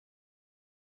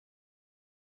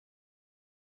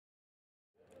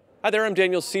Hi there, I'm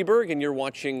Daniel Seberg, and you're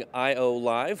watching I/O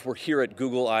Live. We're here at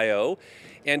Google I/O,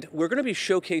 and we're going to be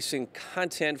showcasing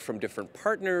content from different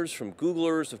partners, from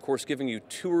Googlers, of course, giving you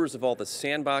tours of all the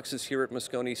sandboxes here at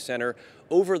Moscone Center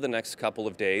over the next couple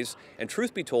of days. And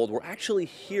truth be told, we're actually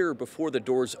here before the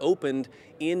doors opened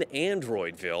in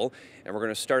Androidville, and we're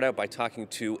going to start out by talking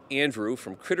to Andrew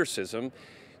from Crittercism.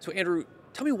 So Andrew,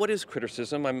 tell me, what is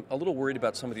Crittercism? I'm a little worried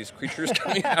about some of these creatures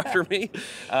coming after me.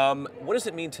 What does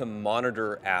it mean to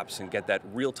monitor apps and get that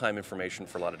real-time information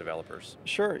for a lot of developers?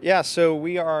 Sure, yeah, so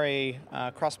we are a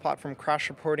cross-platform crash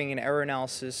reporting and error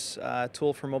analysis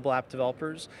tool for mobile app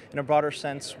developers. In a broader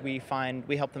sense, we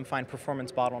help them find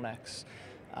performance bottlenecks.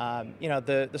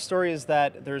 The story is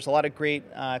that there's a lot of great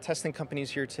testing companies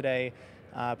here today,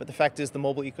 but the fact is the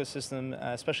mobile ecosystem,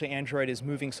 especially Android, is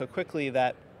moving so quickly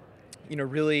that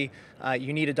really,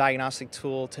 you need a diagnostic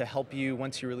tool to help you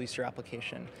once you release your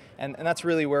application. And that's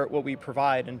really what we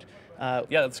provide. And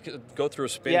yeah, let's go through a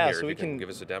spin here, so if we you can can give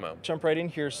us a demo. jump right in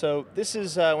here. So this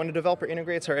is when a developer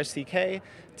integrates our SDK. It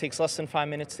takes less than 5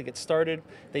 minutes to get started.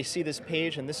 They see this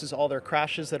page, and this is all their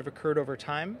crashes that have occurred over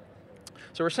time.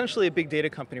 So we're essentially a big data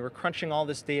company. We're crunching all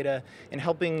this data and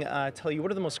helping tell you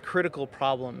what are the most critical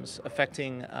problems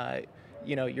affecting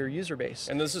your user base.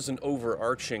 And this is an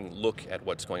overarching look at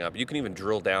what's going on, but you can even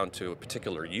drill down to a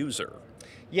particular user.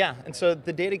 Yeah, and so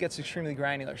the data gets extremely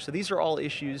granular. So these are all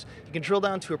issues. You can drill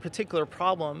down to a particular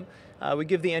problem. We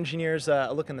give the engineers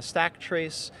a look in the stack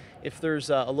trace. If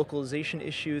there's a localization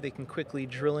issue, they can quickly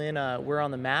drill in where on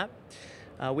the map.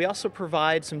 We also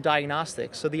provide some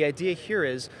diagnostics. So the idea here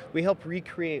is we help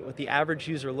recreate what the average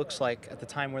user looks like at the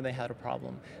time when they had a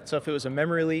problem. So if it was a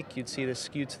memory leak, you'd see this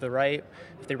skewed to the right.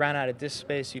 If they ran out of disk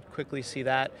space, you'd quickly see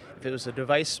that. If it was a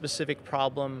device-specific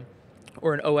problem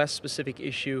or an OS-specific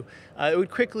issue, it would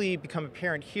quickly become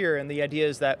apparent here. And the idea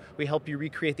is that we help you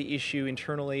recreate the issue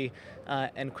internally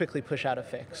and quickly push out a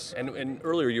fix. And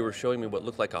earlier you were showing me what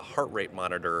looked like a heart rate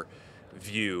monitor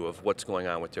view of what's going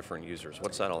on with different users.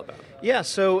 What's that all about? Yeah,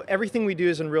 so everything we do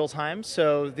is in real time.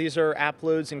 So these are app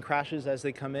loads and crashes as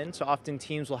they come in. So often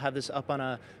teams will have this up on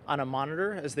a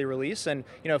monitor as they release, and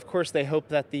of course they hope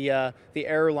that the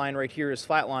error line right here is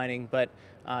flatlining, but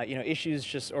issues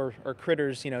just or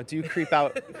critters do creep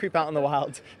out in the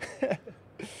wild.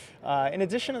 In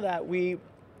addition to that, we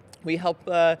help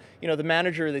the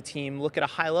manager of the team look at a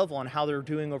high level on how they're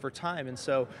doing over time. And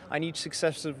so on each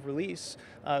successive release,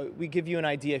 we give you an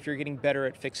idea if you're getting better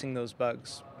at fixing those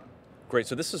bugs. Great,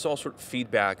 so this is all sort of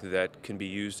feedback that can be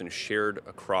used and shared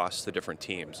across the different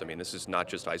teams. I mean, this is not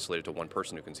just isolated to one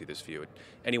person who can see this view.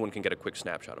 Anyone can get a quick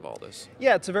snapshot of all this.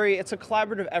 Yeah, it's a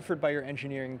collaborative effort by your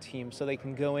engineering team. So they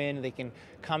can go in, they can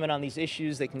comment on these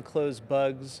issues, they can close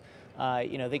bugs,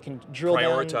 they can drill down.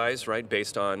 Prioritize, right,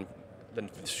 based on the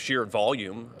sheer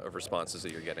volume of responses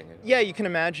that you're getting. Yeah, you can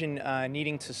imagine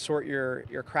needing to sort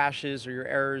your crashes or your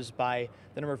errors by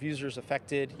the number of users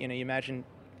affected. You imagine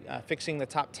fixing the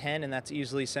top 10, and that's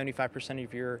easily 75%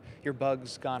 of your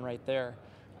bugs gone right there.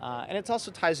 And it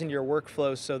also ties into your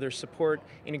workflow, so there's support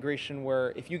integration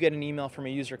where if you get an email from a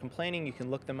user complaining, you can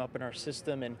look them up in our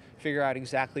system and figure out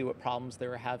exactly what problems they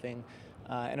were having.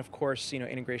 And of course,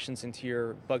 integrations into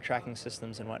your bug tracking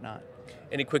systems and whatnot.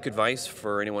 Any quick advice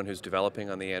for anyone who's developing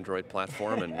on the Android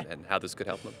platform and how this could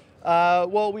help them?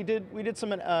 Well, we did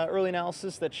some early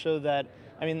analysis that showed that,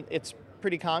 it's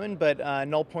pretty common, but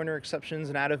null pointer exceptions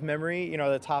and out of memory,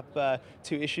 are the top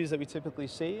two issues that we typically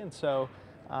see. And so,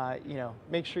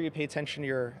 make sure you pay attention to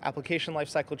your application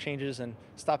lifecycle changes and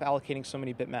stop allocating so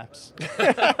many bitmaps.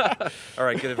 All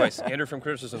right, good advice. Andrew from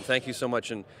Crittercism, thank you so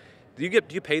much. And do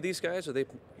you pay these guys? Are they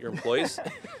your employees?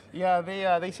 Yeah,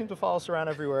 they seem to follow us around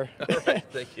everywhere. All right,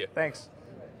 thank you. Thanks.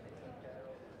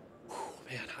 Whew,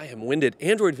 man, I am winded.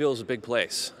 Androidville is a big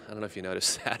place. I don't know if you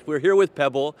noticed that. We're here with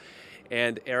Pebble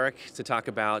and Eric to talk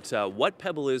about what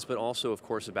Pebble is, but also, of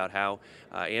course, about how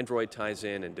Android ties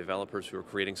in and developers who are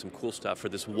creating some cool stuff for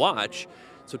this watch.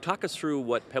 So talk us through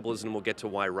what Pebble is, and we'll get to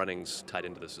why running's tied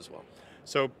into this as well.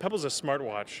 So Pebble's a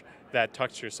smartwatch that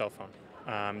talks to your cell phone.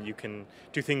 You can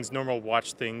do normal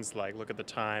watch things like look at the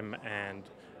time and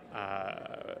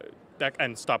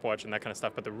stopwatch and that kind of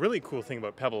stuff. But the really cool thing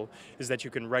about Pebble is that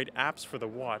you can write apps for the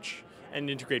watch and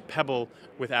integrate Pebble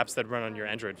with apps that run on your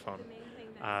Android phone.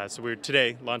 So we're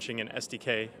today launching an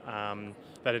SDK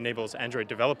that enables Android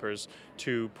developers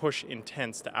to push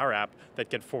intents to our app that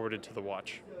get forwarded to the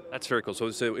watch. That's very cool.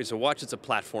 So it's a watch, it's a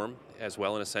platform as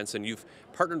well in a sense, and you've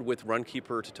partnered with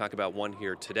Runkeeper to talk about one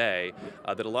here today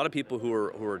that a lot of people who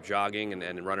are jogging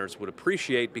and runners would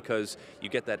appreciate because you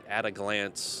get that at a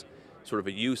glance sort of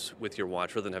a use with your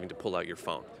watch rather than having to pull out your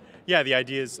phone. Yeah, the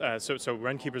idea is, so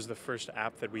Runkeeper is the first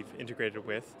app that we've integrated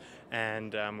with,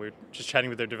 and we were just chatting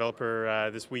with their developer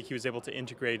this week. He was able to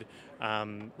integrate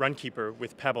Runkeeper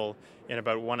with Pebble in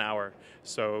about 1 hour.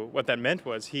 So what that meant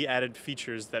was he added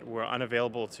features that were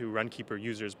unavailable to Runkeeper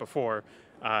users before,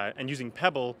 and using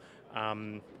Pebble,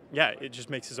 yeah, it just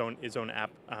makes his own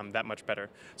app that much better.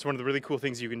 So one of the really cool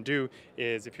things you can do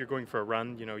is if you're going for a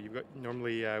run,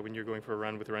 normally when you're going for a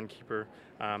run with Runkeeper,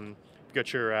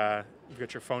 you've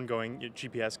got your phone going, your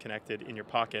GPS connected in your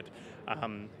pocket.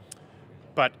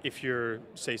 But if you're,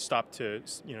 say, stopped to,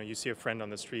 you see a friend on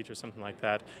the street or something like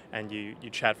that, and you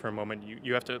chat for a moment,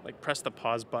 you have to press the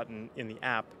pause button in the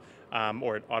app,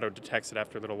 or it auto detects it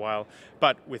after a little while.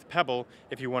 But with Pebble,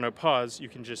 if you want to pause, you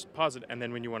can just pause it, and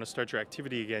then when you want to start your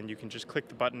activity again, you can just click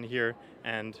the button here,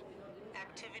 and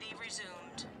activity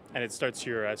resumed. And it starts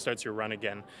your run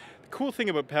again. The cool thing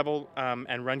about Pebble and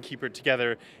Runkeeper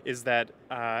together is that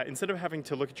instead of having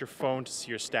to look at your phone to see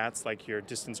your stats, like your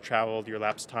distance traveled, your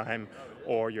lapse time,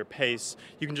 or your pace,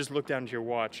 you can just look down to your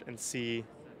watch and see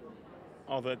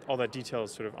all that detail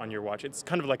is sort of on your watch. It's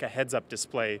kind of like a heads-up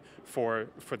display for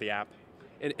the app.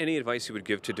 And any advice you would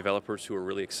give to developers who are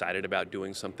really excited about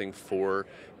doing something for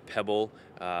Pebble,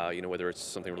 whether it's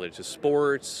something related to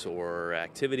sports or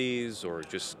activities or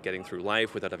just getting through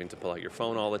life without having to pull out your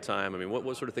phone all the time? I mean, what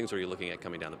sort of things are you looking at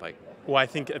coming down the pike? Well, I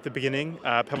think at the beginning,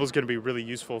 Pebble is going to be really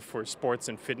useful for sports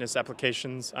and fitness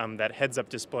applications. That heads-up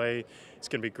display is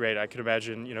going to be great. I could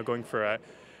imagine, going for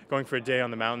a day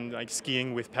on the mountain, like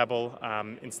skiing with Pebble,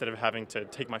 instead of having to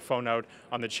take my phone out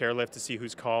on the chairlift to see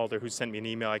who's called or who sent me an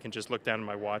email, I can just look down at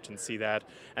my watch and see that,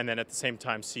 and then at the same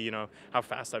time see, how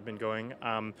fast I've been going.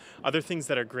 Other things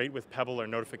that are great with Pebble are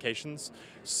notifications.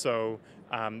 So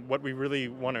what we really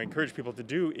want to encourage people to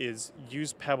do is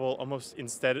use Pebble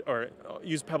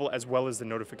use Pebble as well as the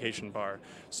notification bar.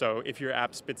 So if your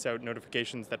app spits out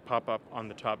notifications that pop up on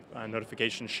the top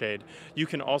notification shade, you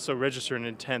can also register an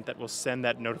intent that will send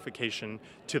that notification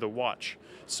to the watch.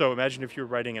 So imagine if you're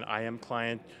writing an IM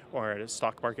client or a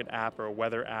stock market app or a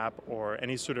weather app or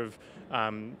any sort of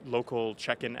local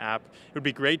check-in app. It would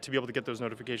be great to be able to get those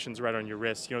notifications right on your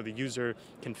wrist. The user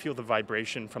can feel the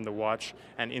vibration from the watch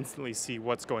and instantly see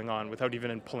what's going on without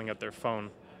even pulling out their phone.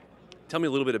 Tell me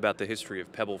a little bit about the history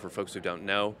of Pebble for folks who don't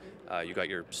know. You got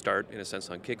your start, in a sense,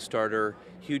 on Kickstarter.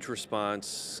 Huge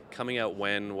response. Coming out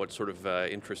when? What sort of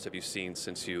interest have you seen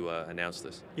since you announced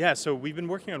this? Yeah, so we've been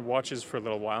working on watches for a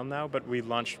little while now, but we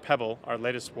launched Pebble, our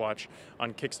latest watch,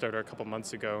 on Kickstarter a couple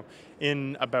months ago.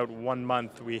 In about 1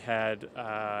 month, we had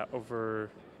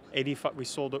we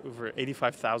sold over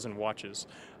 85,000 watches,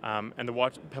 and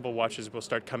the Pebble watches will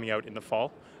start coming out in the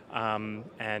fall,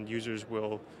 and users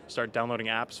will start downloading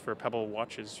apps for Pebble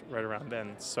watches right around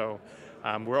then. So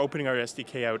we're opening our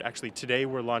SDK out. Actually, today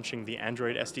we're launching the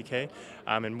Android SDK,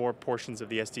 and more portions of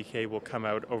the SDK will come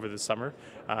out over the summer.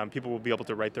 People will be able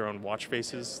to write their own watch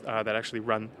faces that actually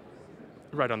run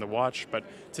right on the watch, but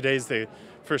today's the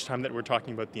first time that we're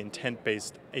talking about the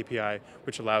intent-based API,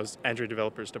 which allows Android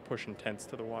developers to push intents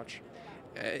to the watch.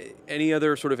 Any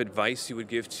other sort of advice you would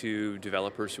give to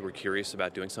developers who are curious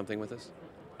about doing something with this?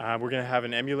 We're going to have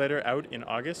an emulator out in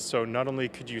August, so not only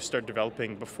could you start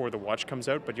developing before the watch comes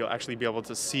out, but you'll actually be able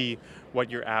to see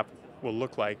what your app will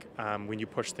look like when you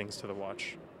push things to the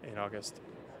watch in August.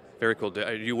 Very cool.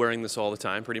 Are you wearing this all the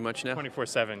time pretty much now?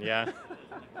 24/7, yeah.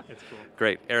 It's cool.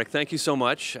 Great. Eric, thank you so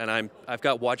much. And I've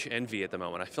got watch envy at the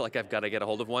moment. I feel like I've got to get a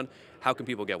hold of one. How can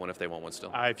people get one if they want one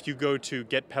still? If you go to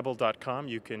getpebble.com,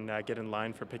 you can get in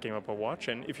line for picking up a watch.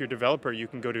 And if you're a developer, you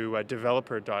can go to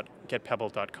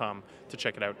developer.getpebble.com to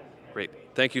check it out. Great.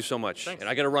 Thank you so much. Thanks. And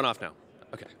I got to run off now.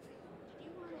 Okay.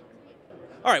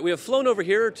 All right, we have flown over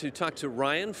here to talk to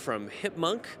Ryan from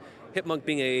Hipmunk. Hipmunk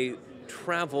being a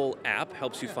travel app,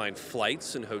 helps you find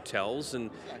flights and hotels. And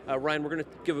Ryan, we're going to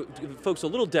give folks a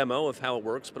little demo of how it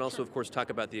works, but also, of course, talk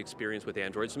about the experience with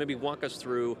Android. So maybe walk us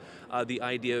through the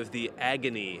idea of the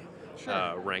agony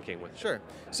ranking. Sure.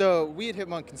 So we at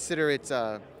Hipmunk consider it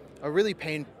a really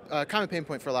common pain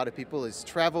point for a lot of people is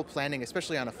travel planning,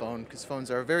 especially on a phone, because phones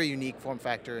are a very unique form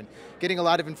factor, and getting a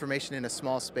lot of information in a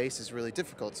small space is really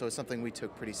difficult. So it's something we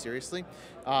took pretty seriously.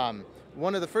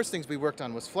 One of the first things we worked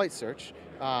on was flight search,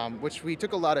 which we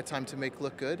took a lot of time to make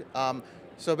look good.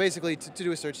 So basically, to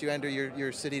do a search, you enter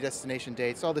your city, destination,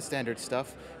 dates, all the standard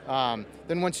stuff.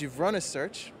 Then once you've run a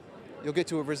search, you'll get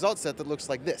to a result set that looks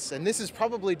like this. And this is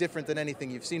probably different than anything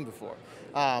you've seen before.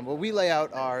 What we lay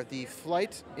out are the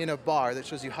flight in a bar that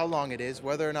shows you how long it is,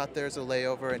 whether or not there's a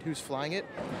layover, and who's flying it.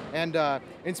 And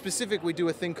in specific, we do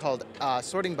a thing called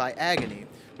sorting by agony,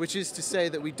 which is to say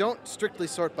that we don't strictly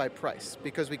sort by price,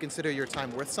 because we consider your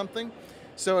time worth something.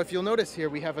 So if you'll notice here,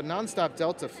 we have a nonstop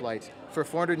Delta flight for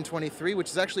 423, which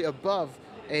is actually above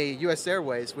a US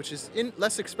Airways, which is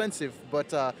less expensive, but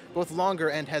both longer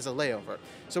and has a layover.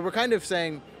 So we're kind of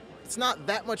saying it's not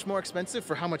that much more expensive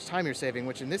for how much time you're saving,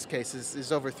 which in this case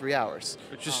is over 3 hours.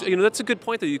 Just, that's a good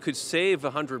point, though. You could save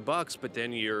 $100, but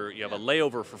then you have a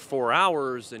layover for 4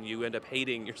 hours, and you end up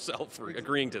hating yourself for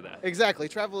agreeing to that. Exactly.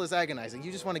 Travel is agonizing.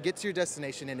 You just want to get to your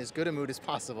destination in as good a mood as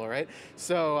possible, right?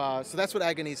 So that's what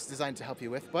Agony is designed to help you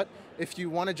with. But if you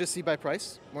want to just see by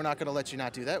price, we're not going to let you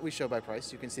not do that. We show by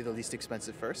price. You can see the least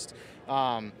expensive first.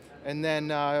 And then,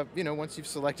 once you've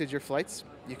selected your flights,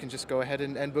 you can just go ahead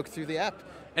and book through the app.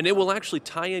 And it will actually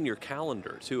tie in your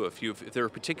calendar, too, if there are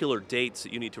particular dates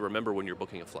that you need to remember when you're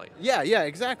booking a flight. Yeah,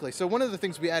 exactly. So one of the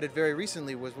things we added very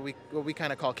recently was what we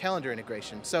kind of call calendar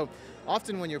integration. So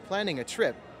often when you're planning a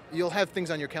trip, you'll have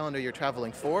things on your calendar you're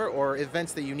traveling for or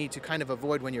events that you need to kind of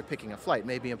avoid when you're picking a flight,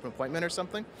 maybe an appointment or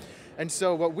something. And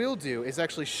so what we'll do is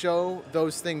actually show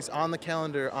those things on the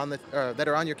calendar, that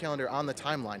are on your calendar on the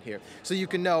timeline here. So you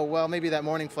can know, well, maybe that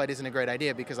morning flight isn't a great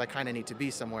idea because I kind of need to be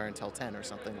somewhere until 10 or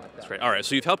something like that. That's right. All right,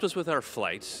 so you've helped us with our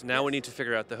flights. Now we need to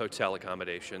figure out the hotel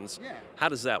accommodations. Yeah. How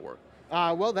does that work?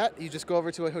 You just go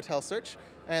over to a hotel search,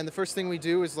 and the first thing we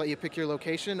do is let you pick your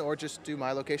location or just do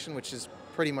my location, which is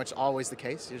pretty much always the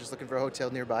case. You're just looking for a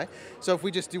hotel nearby. So if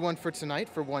we just do one for tonight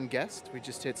for one guest, we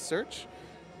just hit search,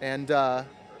 and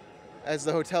as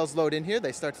the hotels load in here,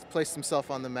 they start to place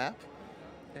themselves on the map.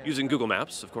 Using Google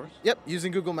Maps, of course. Yep,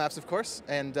 using Google Maps, of course.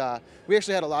 And we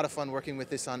actually had a lot of fun working with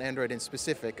this on Android in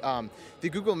specific. The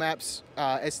Google Maps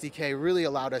SDK really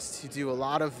allowed us to do a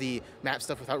lot of the map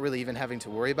stuff without really even having to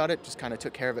worry about it, just kind of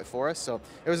took care of it for us. So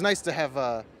it was nice to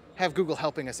have Google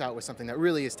helping us out with something that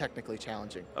really is technically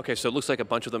challenging. Okay, so it looks like a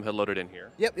bunch of them had loaded in here.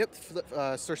 Yep,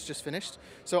 search just finished.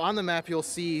 So on the map, you'll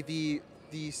see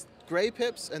these gray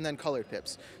pips and then colored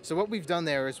pips. So what we've done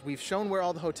there is we've shown where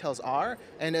all the hotels are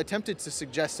and attempted to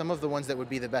suggest some of the ones that would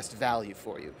be the best value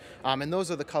for you. And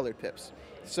those are the colored pips.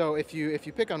 So if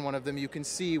you pick on one of them, you can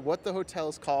see what the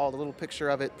hotel's called, a little picture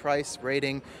of it, price,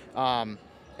 rating, and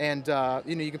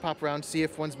you can pop around, see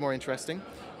if one's more interesting.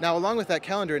 Now, along with that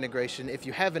calendar integration, if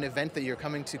you have an event that you're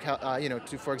coming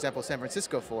to, for example, San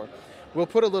Francisco for, we'll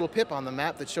put a little pip on the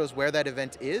map that shows where that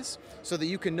event is so that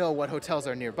you can know what hotels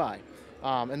are nearby.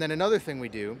 And then another thing we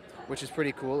do, which is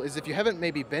pretty cool, is if you haven't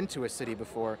maybe been to a city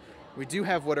before, we do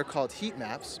have what are called heat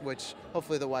maps, which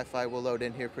hopefully the Wi-Fi will load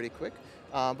in here pretty quick.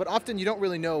 But often you don't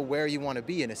really know where you want to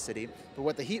be in a city, but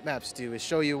what the heat maps do is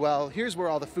show you, well, here's where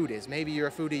all the food is. Maybe you're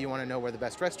a foodie, you want to know where the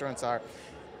best restaurants are.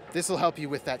 This will help you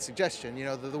with that suggestion.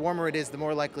 The warmer it is, the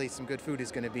more likely some good food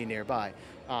is going to be nearby.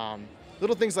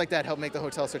 Little things like that help make the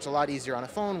hotel search a lot easier on a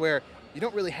phone where you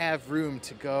don't really have room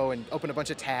to go and open a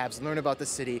bunch of tabs and learn about the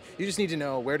city. You just need to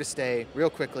know where to stay real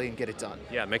quickly and get it done.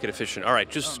 Yeah, make it efficient. All right,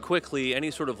 just quickly, any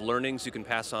sort of learnings you can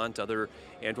pass on to other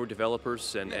Android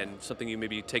developers and something you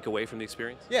maybe take away from the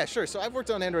experience? Yeah, sure. So I've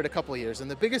worked on Android a couple of years,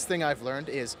 and the biggest thing I've learned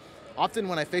is often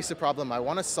when I face a problem, I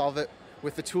want to solve it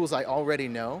with the tools I already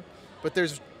know, but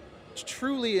there's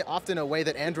truly often a way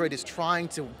that Android is trying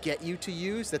to get you to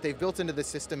use that they've built into the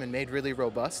system and made really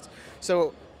robust.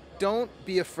 So don't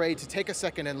be afraid to take a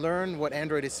second and learn what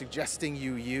Android is suggesting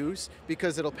you use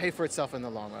because it'll pay for itself in the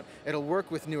long run. It'll work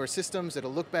with newer systems,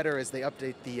 it'll look better as they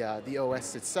update the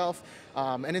OS itself,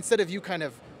 and instead of you kind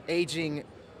of aging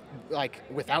like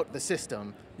without the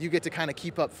system, you get to kind of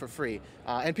keep up for free.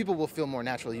 And people will feel more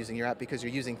natural using your app because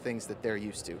you're using things that they're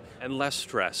used to. And less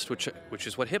stressed, which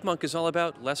is what hipmunk is all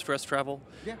about, less stress travel.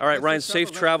 Yeah, all right, Ryan,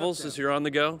 safe travels as you're on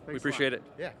the go. We appreciate it.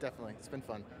 Yeah, definitely. It's been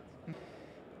fun.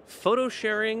 Photo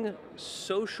sharing,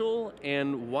 social,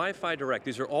 and Wi-Fi Direct.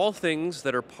 These are all things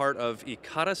that are part of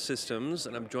Ekata Systems,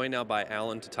 and I'm joined now by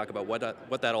Alan to talk about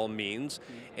what that all means,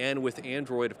 and with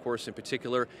Android, of course, in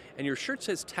particular. And your shirt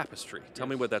says Tapestry. Tell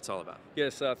me what that's all about.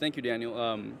 Yes, thank you, Daniel.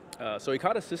 So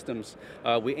Ekata Systems,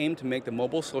 we aim to make the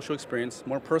mobile social experience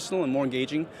more personal and more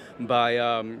engaging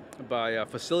by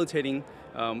facilitating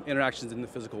interactions in the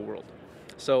physical world.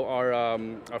 So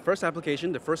our first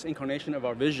application, the first incarnation of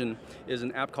our vision, is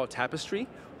an app called Tapestry,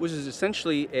 which is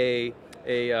essentially a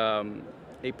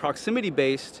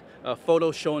proximity-based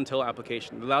photo show and tell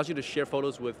application. It allows you to share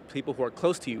photos with people who are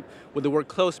close to you, with the word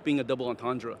close being a double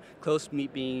entendre. Close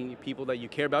being people that you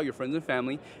care about, your friends and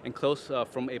family, and close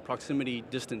from a proximity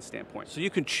distance standpoint. So you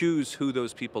can choose who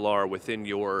those people are within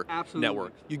your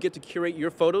network. You get to curate your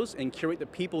photos and curate the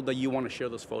people that you want to share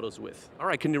those photos with. All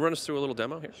right, can you run us through a little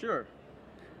demo here? Sure.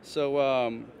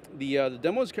 So the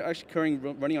demo is actually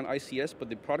running on ICS, but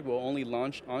the product will only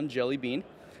launch on Jelly Bean.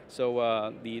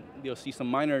 So you'll see some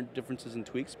minor differences and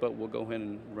tweaks, but we'll go ahead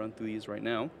and run through these right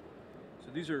now. So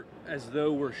So these are as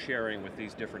though we're sharing with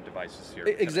these different devices here.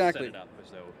 Exactly. Set it up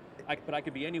as though, but I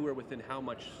could be anywhere within how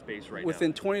much space right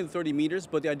within now? 20 to 30 meters,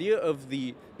 but the idea of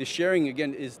the sharing,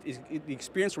 again, is the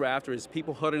experience we're after is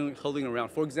people huddling around.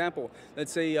 For example,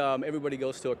 let's say everybody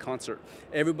goes to a concert.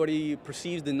 Everybody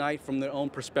perceives the night from their own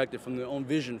perspective, from their own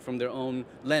vision, from their own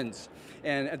lens.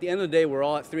 And at the end of the day, we're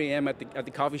all at 3 a.m. at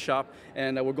the coffee shop,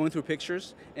 and we're going through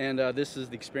pictures, and this is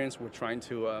the experience we're trying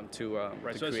to Right,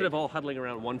 so create. instead of all huddling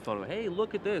around one phone, hey,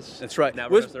 look at this. That's right. Now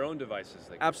everyone has their own devices.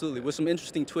 Absolutely, with some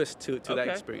interesting twist to that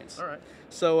experience. All right.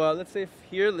 So let's say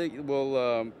here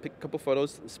we'll pick a couple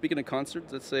photos. Speaking of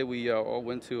concerts, let's say we all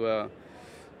went to a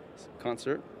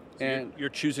concert. So and you're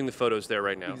choosing the photos there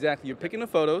right now. Exactly. You're picking the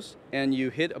photos, and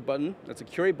you hit a button. That's a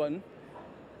curate button.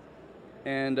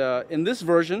 And in this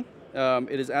version,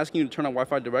 it is asking you to turn on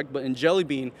Wi-Fi Direct, but in Jelly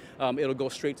Bean, it'll go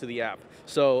straight to the app.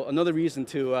 So another reason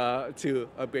to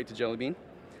upgrade to Jelly Bean.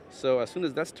 So as soon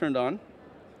as that's turned on,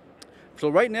 so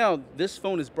right now, this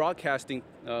phone is broadcasting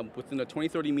within a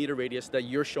 20-30 meter radius that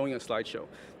you're showing a slideshow.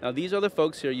 Now, these other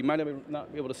folks here, you might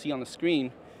not be able to see on the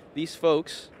screen. These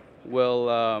folks will...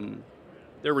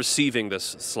 They're receiving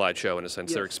this slideshow in a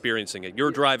sense. Yes. They're experiencing it. You're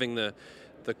driving the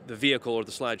vehicle or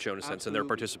the slideshow in a sense, and they're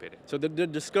participating. So they're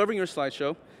discovering your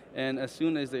slideshow, and as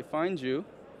soon as they find you,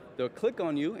 they'll click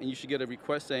on you, and you should get a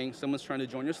request saying someone's trying to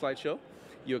join your slideshow.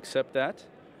 You accept that.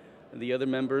 And the other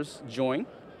members join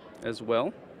as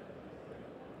well.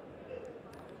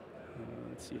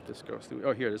 Let's see if this goes through.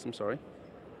 Oh, here it is. I'm sorry.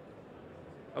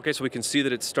 Okay, so we can see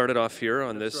that it started off here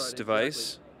on That's this right, device.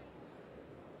 exactly.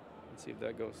 Let's see if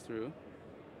that goes through.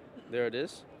 There it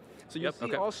is. So you see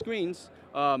okay. all screens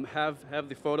have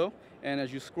the photo, and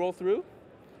as you scroll through,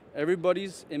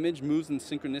 everybody's image moves in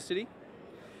synchronicity.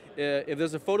 If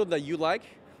there's a photo that you like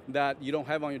that you don't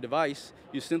have on your device,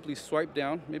 you simply swipe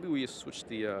down. Maybe we switch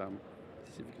the,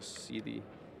 see if you can see the,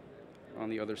 on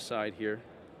the other side here.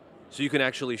 So you can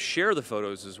actually share the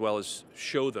photos as well as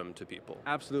show them to people.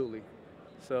 Absolutely.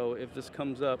 So if this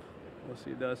comes up, we'll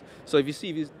see it does. So if you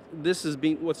see this is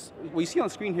being, what you see on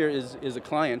screen here is a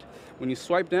client. When you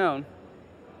swipe down,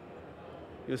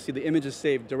 you'll see the image is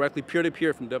saved directly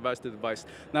peer-to-peer from device to device.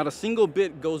 Not a single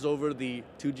bit goes over the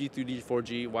 2G, 3G,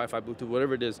 4G, Wi-Fi, Bluetooth,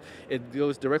 whatever it is. It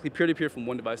goes directly peer-to-peer from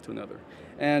one device to another.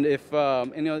 And if,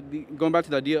 going back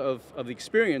to the idea of the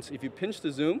experience, if you pinch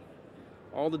the zoom,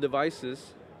 all the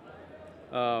devices,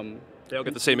 They all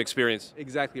get the same experience.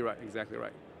 Exactly right, exactly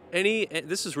right.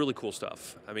 This is really cool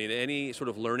stuff. I mean, any sort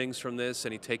of learnings from this,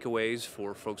 any takeaways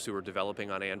for folks who are developing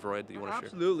on Android that you want to share?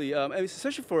 Absolutely.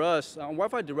 Especially for us,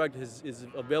 Wi-Fi Direct is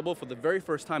available for the very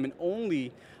first time and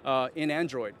only in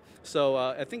Android. So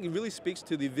I think it really speaks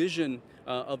to the vision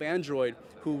of Android,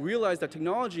 who realized that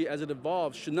technology as it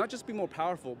evolves should not just be more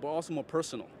powerful, but also more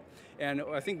personal. And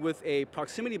I think with a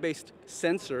proximity-based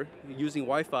sensor using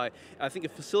Wi-Fi, I think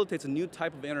it facilitates a new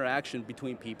type of interaction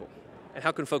between people. And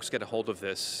how can folks get a hold of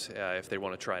this if they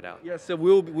want to try it out? Yes, so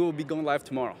we'll be going live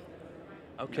tomorrow.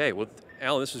 Okay, well,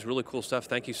 Alan, this is really cool stuff.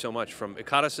 Thank you so much. From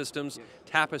Ekata Systems,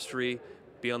 Tapestry,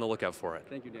 be on the lookout for it.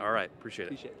 Thank you, Dan. All right, appreciate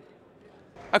it. Appreciate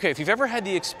it. Okay, if you've ever had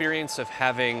the experience of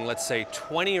having, let's say,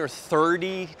 20 or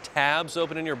 30 tabs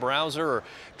open in your browser, or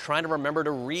trying to remember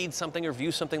to read something or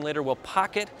view something later, well,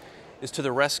 Pocket is to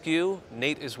the rescue.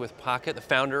 Nate is with Pocket, the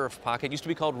founder of Pocket. It used to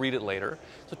be called Read It Later.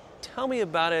 So tell me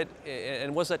about it,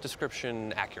 and was that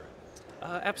description accurate?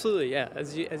 Absolutely, yeah.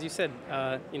 As you said,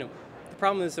 the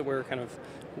problem is that we're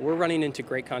running into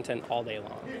great content all day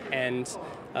long, and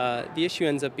the issue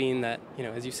ends up being that,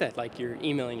 as you said, like you're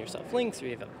emailing yourself links, or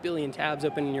you have a billion tabs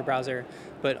open in your browser,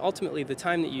 but ultimately the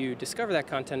time that you discover that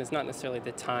content is not necessarily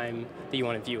the time that you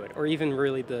want to view it, or even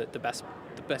really the best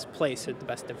place or the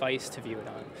best device to view it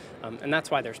on, and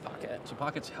that's why there's Pocket. So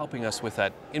Pocket's helping us with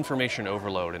that information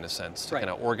overload, in a sense, to Right. kind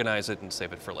of organize it and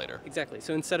save it for later. Exactly.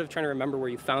 So instead of trying to remember where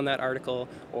you found that article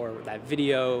or that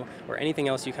video or anything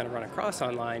else you kind of run across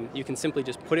online, you can simply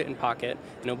just put it in Pocket,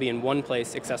 and it'll be in one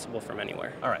place, accessible from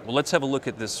anywhere. All right, well, let's have a look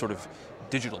at this sort of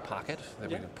digital pocket that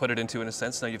we Yeah. can put it into, in a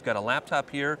sense. Now, you've got a laptop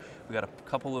here, we've got a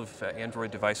couple of Android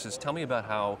devices. Tell me about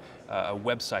how a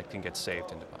website can get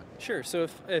saved into Pocket. Sure. So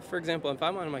if, for example, if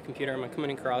I'm on my computer, I'm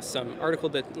coming across some article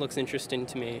that looks interesting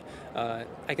to me,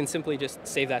 I can simply just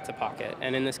save that to Pocket.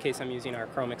 And in this case, I'm using our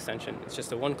Chrome extension. It's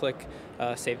just a one-click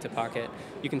save to Pocket.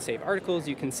 You can save articles,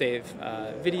 you can save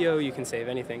video, you can save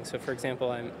anything. So for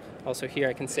example, I'm also here,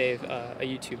 I can save a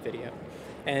YouTube video.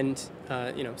 And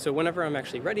so whenever I'm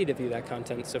actually ready to view that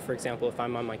content, so for example, if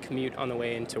I'm on my commute on the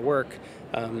way into work,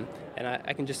 and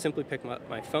I can just simply pick up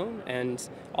my phone, and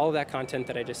all of that content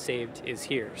that I just saved is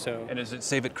here. So. And does it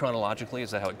save it chronologically?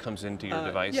 Is that how it comes into your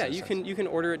device? Yeah, you can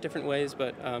order it different ways,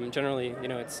 but generally,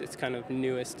 it's kind of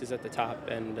newest is at the top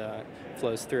and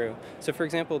flows through. So for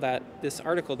example, this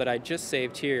article that I just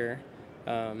saved here.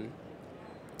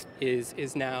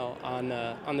 Is now on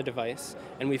the device,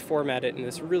 and we format it in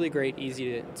this really great,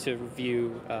 easy to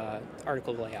view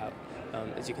article layout,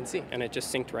 as you can see, and it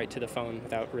just synced right to the phone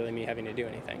without really me having to do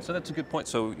anything. So that's a good point.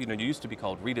 So you used to be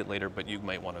called read it later, but you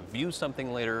might want to view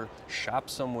something later, shop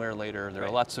somewhere later. There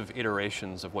are lots of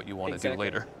iterations of what you want to do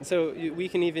later. So we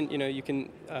can even, you can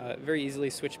very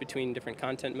easily switch between different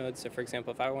content modes. So for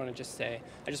example, if I want to just say,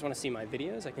 I just want to see my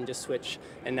videos, I can just switch,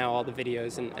 and now all the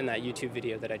videos and that YouTube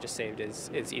video that I just saved is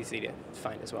easy to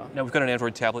find as well. Now we've got an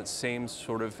Android tablet, same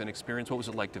sort of an experience. What was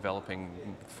it like developing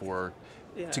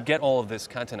to get all of this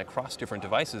content across different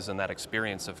devices and that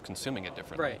experience of consuming it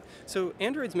differently? Right. So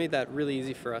Android's made that really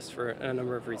easy for us for a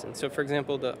number of reasons. So for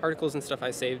example, the articles and stuff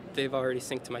I saved, they've already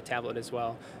synced to my tablet as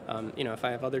well. If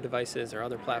I have other devices or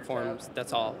other platforms,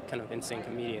 that's all kind of in sync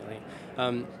immediately.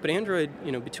 But Android,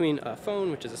 between a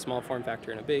phone, which is a small form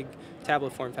factor, and a big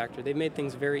tablet form factor, they've made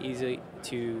things very easy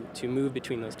to move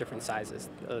between those different sizes.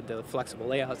 The flexible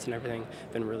layouts and everything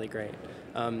have been really great.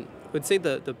 I would say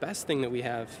the best thing that we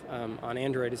have on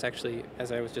Android is actually,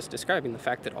 as I was just describing, the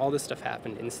fact that all this stuff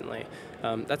happened instantly.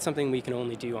 That's something we can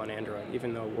only do on Android,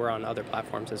 even though we're on other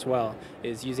platforms as well,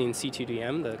 is using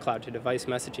C2DM, the cloud-to-device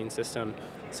messaging system.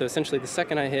 So essentially, the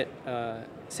second I hit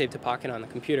Save to Pocket on the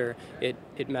computer, it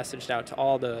messaged out to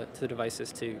all the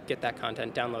devices to get that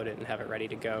content, download it, and have it ready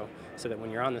to go, so that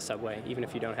when you're on the subway, even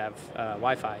if you don't have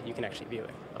Wi-Fi, you can actually view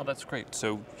it. Oh, that's great.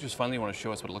 So just finally, you want to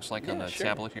show us what it looks like on the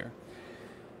tablet here?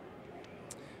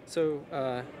 So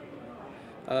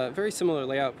very similar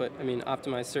layout, but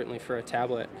optimized certainly for a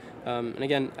tablet. And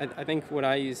again, I think what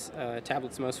I use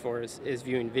tablets most for is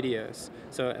viewing videos.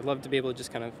 So I'd love to be able to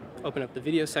just kind of open up the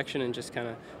video section and just kind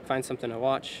of find something to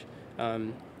watch,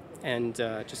 and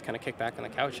just kind of kick back on the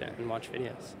couch and watch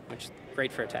videos, which is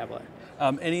great for a tablet.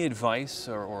 Any advice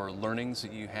or learnings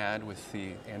that you had with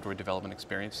the Android development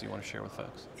experience that you want to share with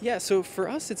folks? Yeah, so for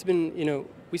us it's been,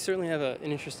 we certainly have an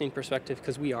interesting perspective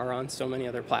because we are on so many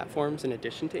other platforms in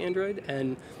addition to Android,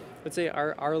 and let's say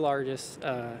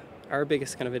our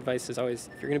biggest kind of advice is always,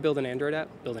 if you're going to build an Android app,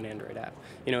 build an Android app.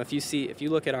 If you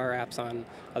look at our apps on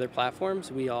other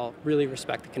platforms, we all really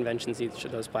respect the conventions of each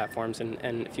of those platforms.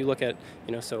 And if you look at,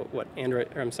 what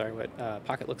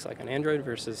Pocket looks like on Android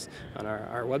versus on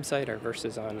our website, or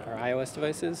versus on our iOS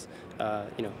devices,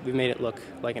 we've made it look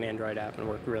like an Android app and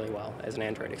work really well as an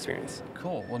Android experience.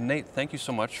 Cool. Well, Nate, thank you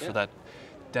so much for that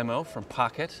demo from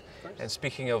Pocket. And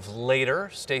speaking of later,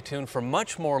 stay tuned for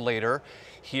much more later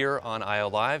here on I/O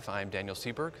Live. I'm Daniel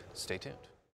Seberg. Stay tuned.